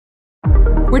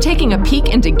We're taking a peek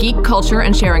into geek culture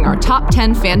and sharing our top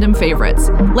 10 fandom favorites.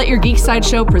 Let Your Geek Side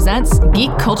Show presents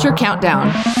Geek Culture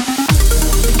Countdown.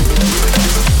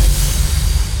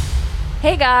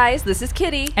 Hey guys, this is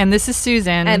Kitty. And this is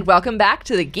Susan. And welcome back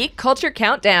to the Geek Culture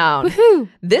Countdown. Woohoo!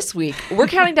 This week, we're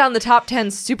counting down the top 10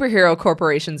 superhero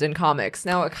corporations in comics.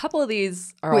 Now, a couple of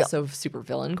these are also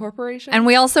supervillain corporations. And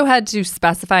we also had to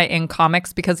specify in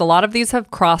comics because a lot of these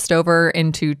have crossed over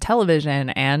into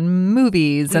television and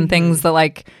movies and things that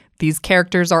like these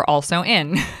characters are also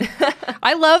in.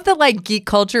 I love that like geek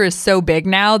culture is so big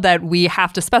now that we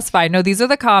have to specify, no, these are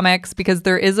the comics because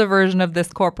there is a version of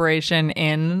this corporation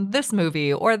in this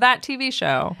movie or that TV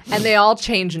show. And they all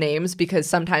change names because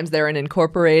sometimes they're an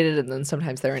Incorporated and then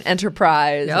sometimes they're an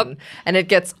Enterprise. Yep. And it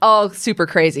gets all super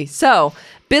crazy. So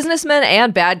businessmen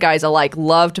and bad guys alike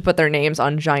love to put their names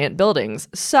on giant buildings.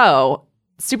 So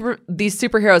these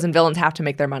superheroes and villains have to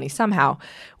make their money somehow.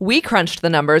 We crunched the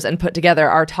numbers and put together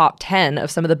our top 10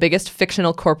 of some of the biggest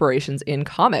fictional corporations in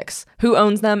comics, who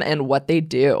owns them and what they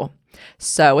do.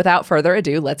 So without further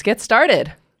ado, let's get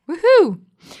started. Woohoo!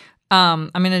 I'm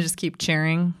going to just keep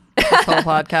cheering this whole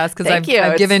podcast because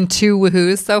I've given 2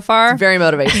 woohoos so far. It's very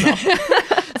motivational.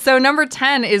 So number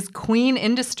 10 is Queen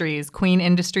Industries. Queen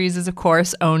Industries is, of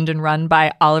course, owned and run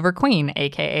by Oliver Queen,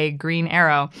 a.k.a. Green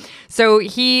Arrow. So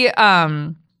he,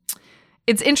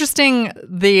 it's interesting,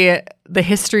 the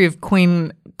history of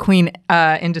Queen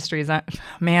Industries.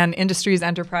 Industries,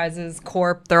 Enterprises,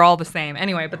 Corp, they're all the same.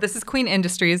 Anyway, but this is Queen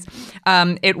Industries.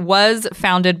 It was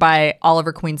founded by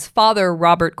Oliver Queen's father,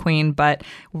 Robert Queen, but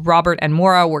Robert and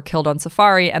Maura were killed on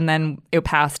safari, and then it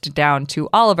passed down to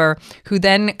Oliver, who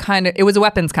then it was a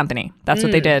weapons company. That's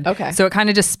what they did. Okay. So it kind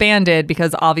of disbanded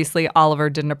because obviously Oliver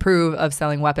didn't approve of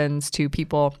selling weapons to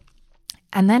people.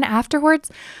 And then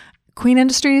afterwards, Queen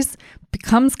Industries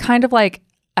becomes kind of like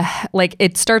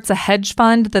it starts a hedge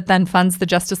fund that then funds the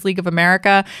Justice League of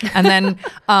America and then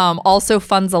also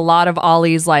funds a lot of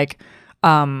Ollie's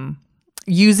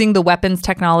using the weapons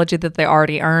technology that they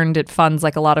already earned. It funds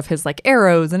like a lot of his like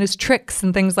arrows and his tricks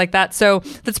and things like that. So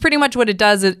that's pretty much what it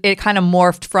does. It kind of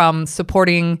morphed from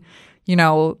supporting,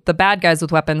 the bad guys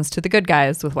with weapons to the good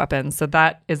guys with weapons. So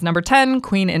that is number 10,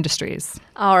 Queen Industries.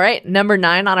 All right. Number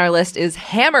 9 on our list is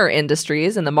Hammer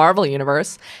Industries in the Marvel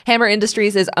Universe. Hammer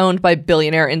Industries is owned by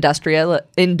billionaire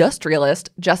industrialist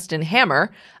Justin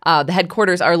Hammer. The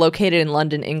headquarters are located in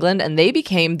London, England, and they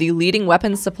became the leading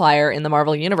weapons supplier in the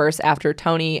Marvel Universe after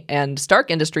Tony and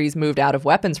Stark Industries moved out of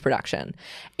weapons production.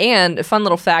 And a fun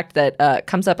little fact that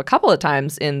comes up a couple of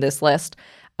times in this list,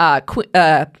 Hammer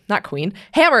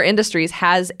Industries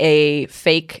has a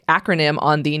fake acronym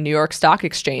on the New York Stock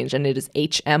Exchange, and it is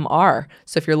HMR.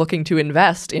 So if you're looking to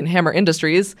invest in Hammer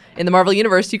Industries in the Marvel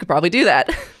Universe, you could probably do that.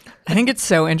 I think it's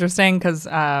so interesting because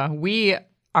we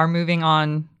are moving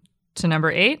on to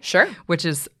number 8, sure, which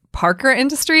is Parker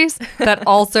Industries, that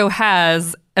also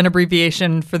has an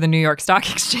abbreviation for the New York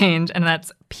Stock Exchange, and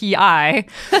that's PI.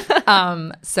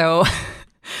 So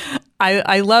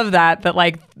I love that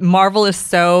like Marvel is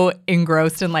so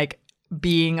engrossed in like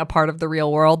being a part of the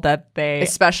real world that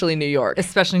especially New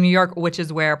York, which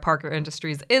is where Parker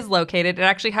Industries is located. It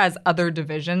actually has other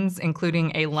divisions,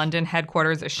 including a London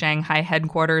headquarters, a Shanghai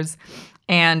headquarters,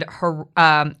 and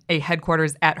a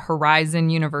headquarters at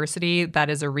Horizon University. That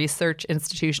is a research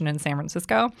institution in San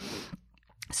Francisco.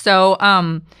 So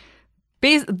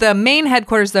the main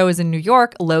headquarters, though, is in New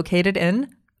York, located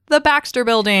in the Baxter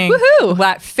Building. Woohoo!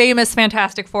 That famous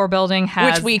Fantastic Four building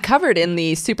which we covered in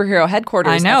the superhero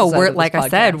headquarters. I know. I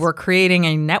said, we're creating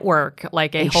a network,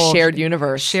 like a whole shared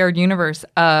universe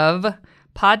of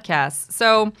podcasts.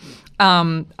 So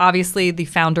obviously the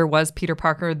founder was Peter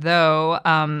Parker, though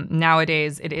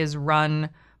nowadays it is run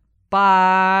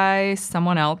by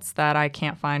someone else that I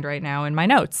can't find right now in my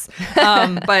notes.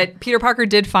 But Peter Parker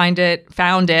did found it,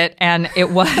 and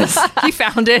he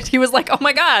found it. He was like, oh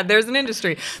my God, there's an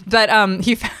industry. But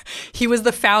he was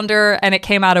the founder, and it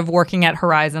came out of working at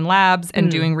Horizon Labs and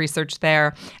doing research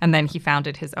there. And then he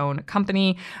founded his own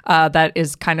company that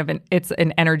is it's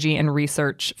an energy and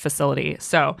research facility.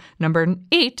 So number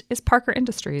 8 is Parker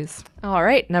Industries. All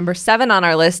right. Number 7 on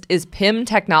our list is Pym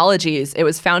Technologies. It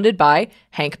was founded by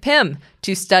Hank Pym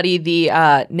to study the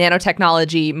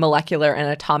nanotechnology, molecular, and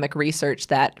atomic research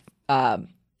that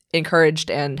encouraged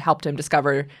and helped him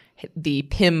discover the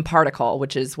Pym particle,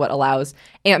 which is what allows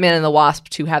Ant-Man and the Wasp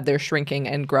to have their shrinking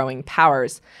and growing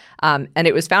powers. And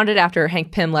it was founded after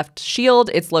Hank Pym left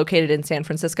S.H.I.E.L.D. It's located in San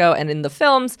Francisco. And in the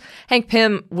films, Hank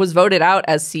Pym was voted out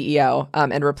as CEO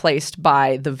and replaced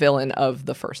by the villain of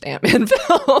the first Ant-Man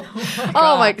film.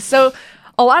 Oh my! So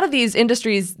a lot of these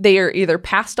industries, they are either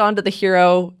passed on to the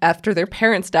hero after their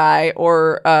parents die,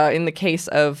 or in the case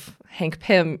of Hank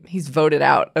Pym, he's voted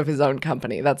out of his own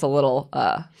company. That's a little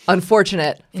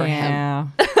unfortunate for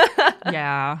him.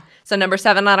 Yeah. So number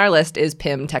 7 on our list is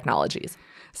Pym Technologies.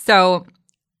 So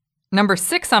number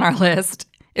 6 on our list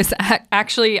is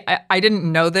actually, I didn't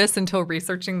know this until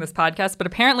researching this podcast, but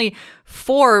apparently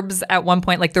Forbes at one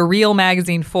point, like the real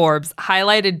magazine Forbes,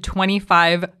 highlighted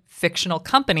 25 fictional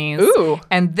companies. Ooh.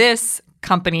 And this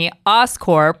company,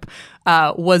 Oscorp,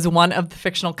 was one of the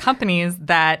fictional companies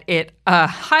that it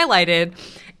highlighted.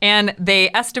 And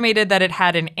they estimated that it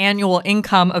had an annual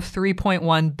income of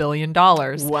 $3.1 billion.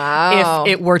 Wow.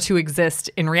 If it were to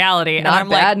exist in reality. Not and I'm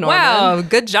bad, like, Norman. wow,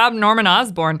 good job, Norman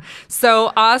Osborn.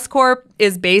 So Oscorp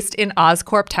is based in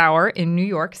Oscorp Tower in New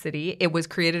York City. It was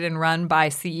created and run by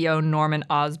CEO Norman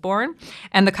Osborn.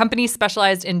 And the company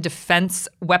specialized in defense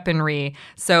weaponry.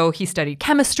 So he studied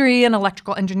chemistry and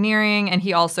electrical engineering. And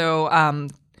he also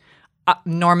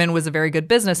Norman was a very good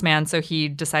businessman, so he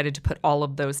decided to put all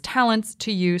of those talents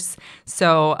to use.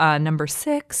 So number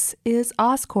 6 is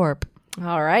Oscorp.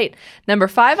 All right. Number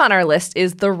 5 on our list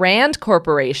is the Rand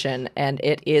Corporation, and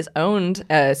it is owned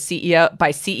by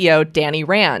CEO Danny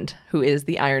Rand, who is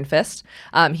the Iron Fist.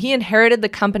 He inherited the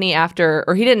company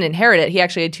he didn't inherit it. He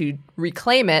actually had to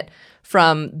reclaim it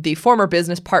from the former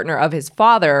business partner of his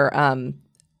father,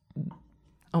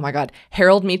 oh my God,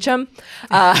 Harold Meacham.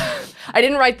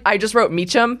 I just wrote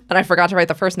Meacham, and I forgot to write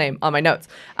the first name on my notes.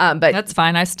 But that's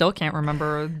fine. I still can't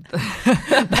remember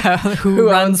who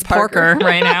runs Parker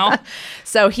right now.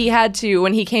 So he had to,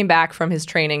 when he came back from his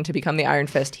training to become the Iron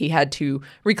Fist, he had to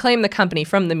reclaim the company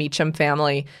from the Meacham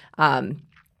family.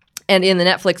 And in the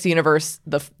Netflix universe,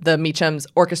 the Meachams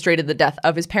orchestrated the death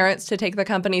of his parents to take the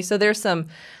company. So there's some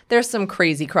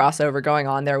crazy crossover going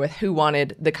on there with who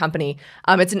wanted the company.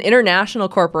 It's an international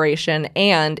corporation,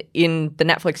 and in the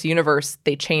Netflix universe,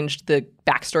 they changed the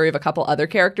backstory of a couple other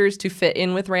characters to fit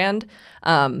in with Rand,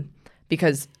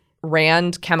 because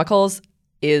Rand Chemicals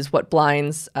is what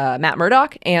blinds Matt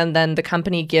Murdock, and then the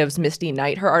company gives Misty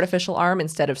Knight her artificial arm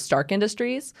instead of Stark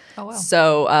Industries. Oh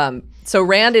wow! So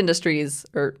Rand Industries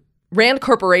or Rand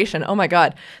Corporation. Oh my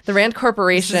God, the Rand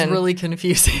Corporation this is really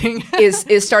confusing.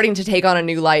 is starting to take on a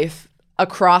new life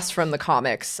across from the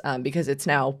comics because it's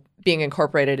now being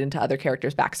incorporated into other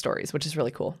characters' backstories, which is really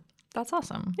cool. That's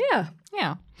awesome.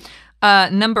 Yeah.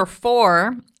 Number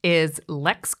 4 is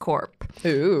LexCorp.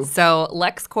 Ooh. So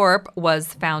LexCorp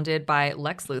was founded by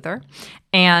Lex Luthor.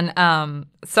 And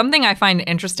something I find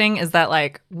interesting is that,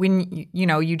 like, when,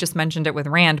 you just mentioned it with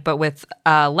Rand, but with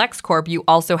LexCorp, you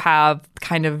also have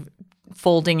kind of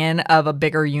folding in of a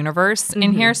bigger universe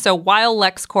in here. So while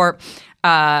LexCorp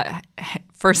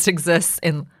first exists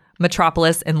in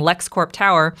Metropolis in LexCorp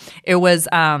Tower, it was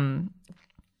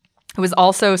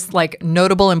also, like,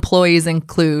 notable employees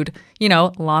include,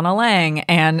 Lana Lang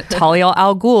and Talia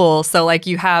al Ghul. So, like,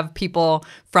 you have people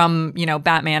from,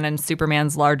 Batman and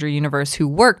Superman's larger universe who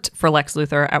worked for Lex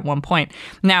Luthor at one point.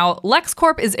 Now,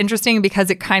 LexCorp is interesting because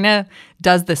it kind of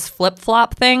does this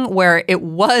flip-flop thing where it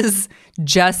was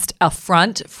just a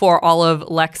front for all of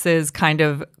Lex's kind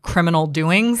of criminal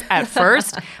doings at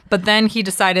first, but then he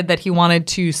decided that he wanted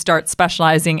to start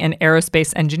specializing in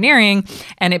aerospace engineering,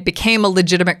 and it became a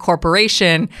legitimate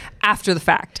corporation after the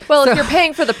fact. Well, if you're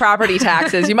paying for the property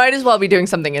taxes, you might as well be doing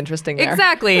something interesting there.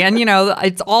 Exactly. And,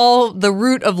 it's all the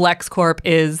root of LexCorp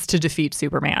is to defeat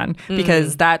Superman,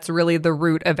 because that's really the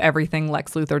root of everything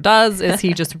Lex Luthor does, is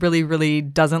he just really, really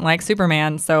doesn't like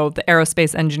Superman. So the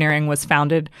aerospace engineering was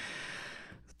founded.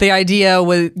 The idea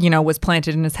was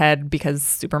planted in his head because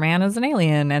Superman is an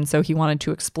alien, and so he wanted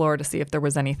to explore to see if there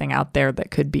was anything out there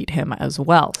that could beat him as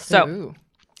well. So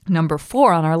number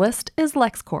 4 on our list is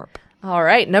LexCorp. All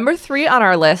right. Number 3 on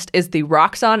our list is the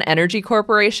Roxxon Energy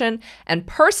Corporation. And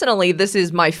personally, this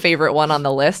is my favorite one on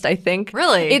the list, I think.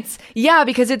 Really?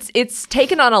 Because it's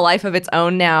taken on a life of its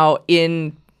own now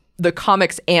in the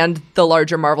comics and the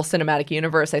larger Marvel Cinematic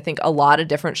Universe. I think a lot of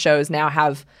different shows now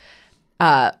have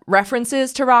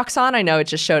references to Roxxon. I know it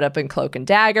just showed up in Cloak and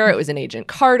Dagger. It was in Agent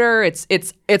Carter.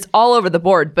 It's all over the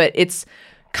board, but it's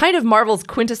kind of Marvel's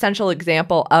quintessential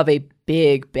example of a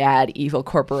big, bad, evil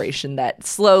corporation that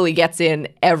slowly gets in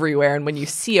everywhere. And when you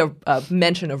see a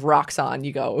mention of Roxxon,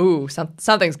 you go, ooh,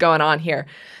 something's going on here.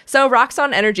 So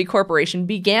Roxxon Energy Corporation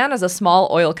began as a small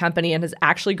oil company and has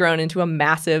actually grown into a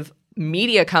massive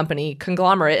media company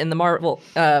conglomerate in the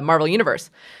Marvel universe.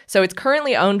 So it's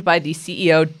currently owned by the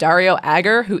CEO Dario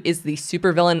Agger, who is the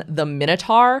supervillain the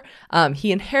Minotaur.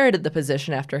 He inherited the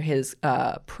position after his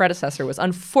predecessor was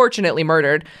unfortunately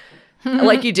murdered,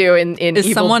 like you do in Is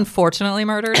evil... someone fortunately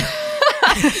murdered?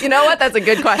 You know what? That's a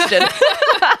good question.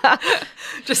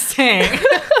 Just saying.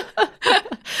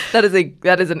 That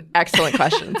is an excellent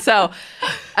question. So,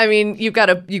 I mean, you've got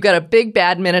a big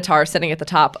bad minotaur sitting at the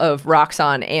top of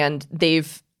Roxxon, and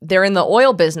they're in the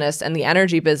oil business and the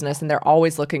energy business, and they're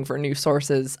always looking for new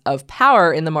sources of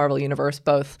power in the Marvel universe,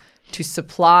 both to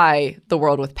supply the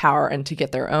world with power and to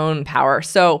get their own power.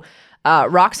 So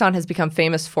Roxxon has become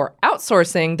famous for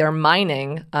outsourcing their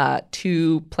mining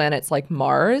to planets like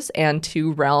Mars and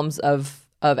to realms of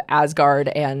Asgard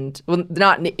and, well,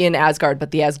 not in Asgard,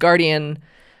 but the Asgardian,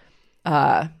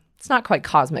 it's not quite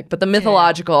cosmic, but the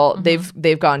mythological,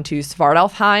 they've gone to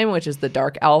Svartalfheim, which is the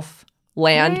dark elf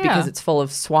land, because it's full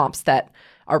of swamps that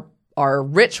are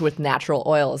rich with natural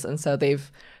oils. And so they've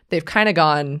kind of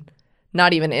gone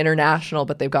not even international,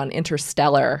 but they've gone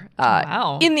interstellar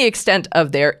in the extent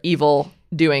of their evil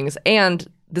doings. And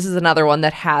this is another one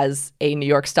that has a New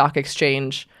York Stock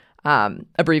Exchange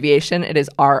abbreviation. It is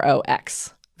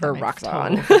ROX for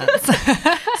Roxxon.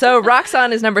 So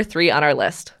Roxxon is number 3 on our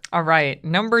list. All right.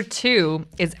 Number 2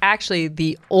 is actually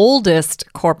the oldest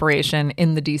corporation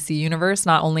in the DC universe,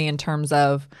 not only in terms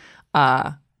of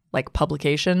like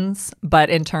publications, but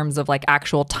in terms of like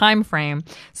actual time frame.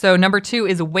 So number 2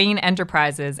 is Wayne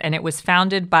Enterprises, and it was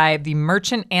founded by the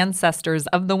merchant ancestors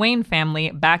of the Wayne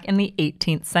family back in the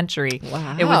 18th century.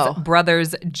 Wow. It was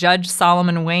brothers Judge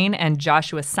Solomon Wayne and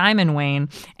Joshua Simon Wayne,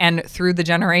 and through the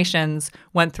generations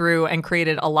went through and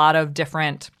created a lot of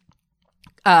different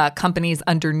companies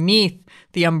underneath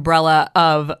the umbrella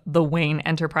of the Wayne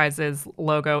Enterprises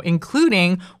logo,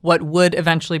 including what would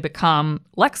eventually become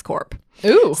LexCorp.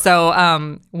 Ooh.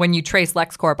 So when you trace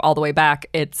LexCorp all the way back,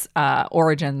 its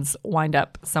origins wind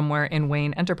up somewhere in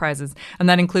Wayne Enterprises. And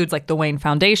that includes like the Wayne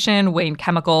Foundation, Wayne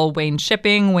Chemical, Wayne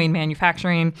Shipping, Wayne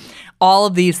Manufacturing. All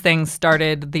of these things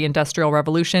started the Industrial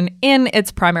Revolution in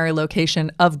its primary location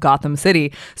of Gotham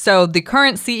City. So the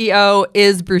current CEO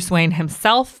is Bruce Wayne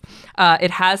himself.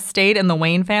 It has stayed in the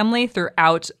Wayne family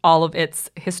throughout all of its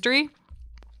history.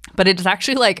 But it's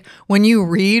actually like when you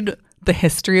read the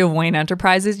history of Wayne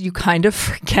Enterprises, you kind of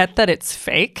forget that it's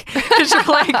fake.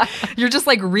 You're just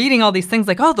like reading all these things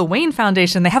like, oh, the Wayne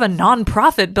Foundation, they have a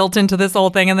nonprofit built into this whole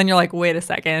thing. And then you're like, wait a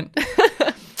second.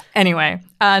 Anyway,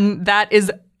 and that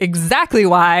is exactly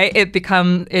why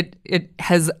it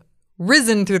has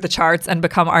risen through the charts and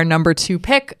become our number 2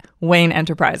 pick, Wayne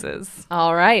Enterprises.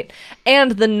 All right.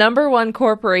 And the number 1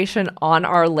 corporation on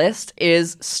our list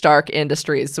is Stark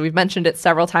Industries. So we've mentioned it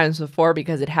several times before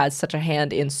because it has such a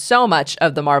hand in so much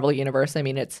of the Marvel universe. I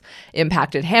mean, it's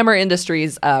impacted Hammer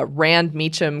Industries. Rand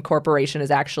Meacham Corporation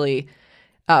is actually,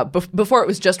 before it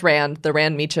was just Rand, the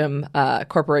Rand Meacham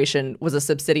Corporation was a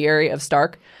subsidiary of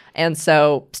Stark. And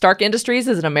so Stark Industries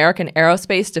is an American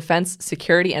aerospace, defense,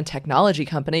 security, and technology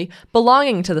company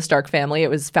belonging to the Stark family. It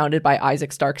was founded by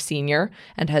Isaac Stark Sr.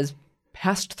 and has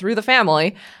passed through the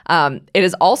family. It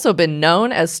has also been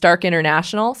known as Stark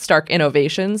International, Stark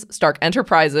Innovations, Stark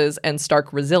Enterprises, and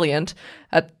Stark Resilient.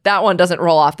 That one doesn't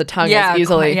roll off the tongue as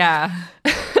easily. Yeah.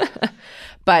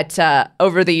 But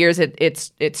over the years,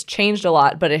 it's changed a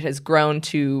lot, but it has grown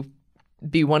to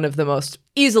be one of the most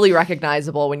easily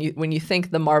recognizable when you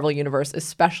think the Marvel universe,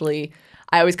 especially.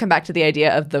 I always come back to the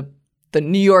idea of the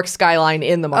New York skyline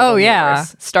in the Marvel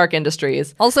universe. Stark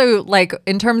Industries. Also, like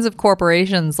in terms of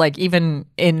corporations, like even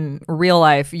in real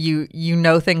life, you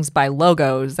know things by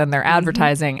logos and their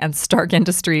advertising, and Stark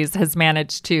Industries has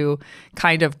managed to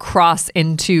kind of cross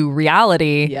into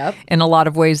reality in a lot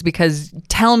of ways, because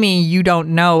tell me you don't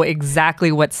know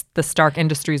exactly what the Stark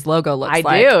Industries logo looks like.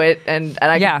 I do. And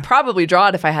I could probably draw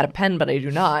it if I had a pen, but I do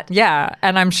not. Yeah.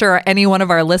 And I'm sure any one of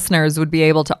our listeners would be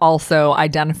able to also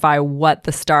identify what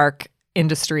the Stark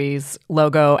Industries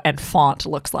logo and font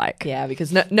looks like. Yeah,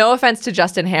 because no offense to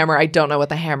Justin Hammer, I don't know what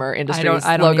the Hammer Industries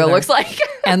logo looks like.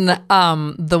 And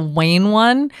the Wayne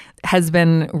one has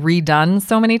been redone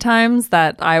so many times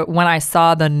that when I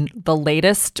saw the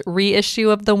latest reissue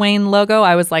of the Wayne logo,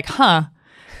 I was like, huh.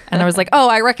 And I was like, oh,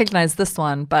 I recognize this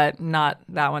one, but not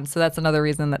that one. So that's another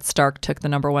reason that Stark took the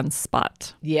number 1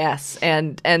 spot. Yes.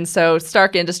 And so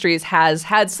Stark Industries has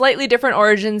had slightly different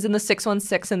origins in the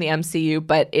 616 in the MCU,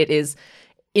 but it is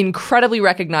incredibly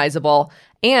recognizable.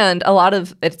 And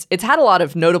it's had a lot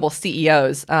of notable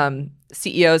CEOs.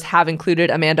 CEOs have included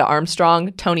Amanda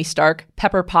Armstrong, Tony Stark,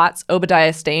 Pepper Potts,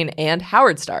 Obadiah Stane, and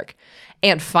Howard Stark.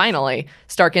 And finally,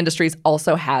 Stark Industries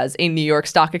also has a New York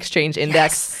Stock Exchange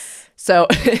index. Yes. So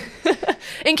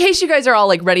in case you guys are all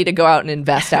like ready to go out and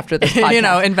invest after this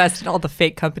podcast. Invest in all the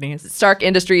fake companies. Stark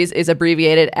Industries is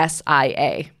abbreviated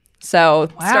SIA. So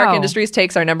Stark Industries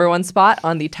takes our number 1 spot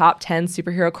on the top 10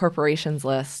 superhero corporations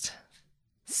list.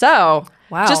 So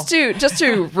Wow. Just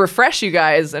to refresh you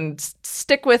guys and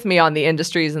stick with me on the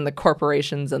industries and the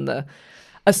corporations and the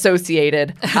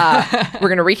associated.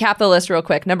 We're going to recap the list real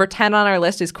quick. Number 10 on our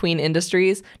list is Queen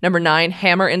Industries. Number 9,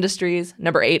 Hammer Industries.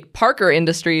 Number 8, Parker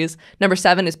Industries. Number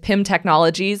 7 is PIM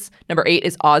Technologies. Number 8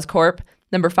 is Oscorp.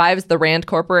 Number 5 is the Rand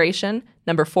Corporation.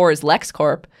 Number 4 is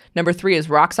LexCorp. Number 3 is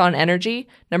Roxon Energy.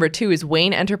 Number 2 is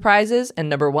Wayne Enterprises. And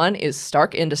number 1 is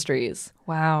Stark Industries.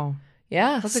 Wow.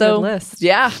 Yeah. That's a good list.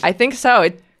 Yeah, I think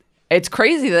so. It's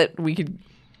crazy that we could...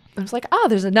 I was like,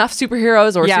 there's enough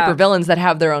superheroes or supervillains that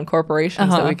have their own corporations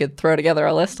that we could throw together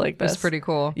a list like this. That's pretty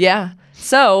cool. Yeah.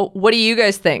 So what do you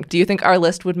guys think? Do you think our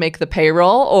list would make the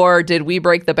payroll, or did we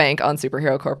break the bank on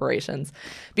superhero corporations?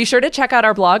 Be sure to check out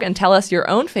our blog and tell us your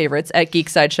own favorites at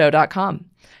geeksideshow.com.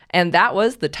 And that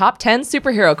was the top 10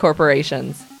 superhero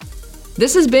corporations.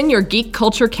 This has been your Geek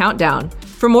Culture Countdown.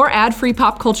 For more ad-free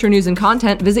pop culture news and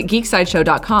content, visit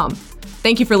geeksideshow.com.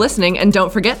 Thank you for listening, and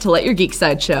don't forget to let your geek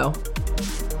side show.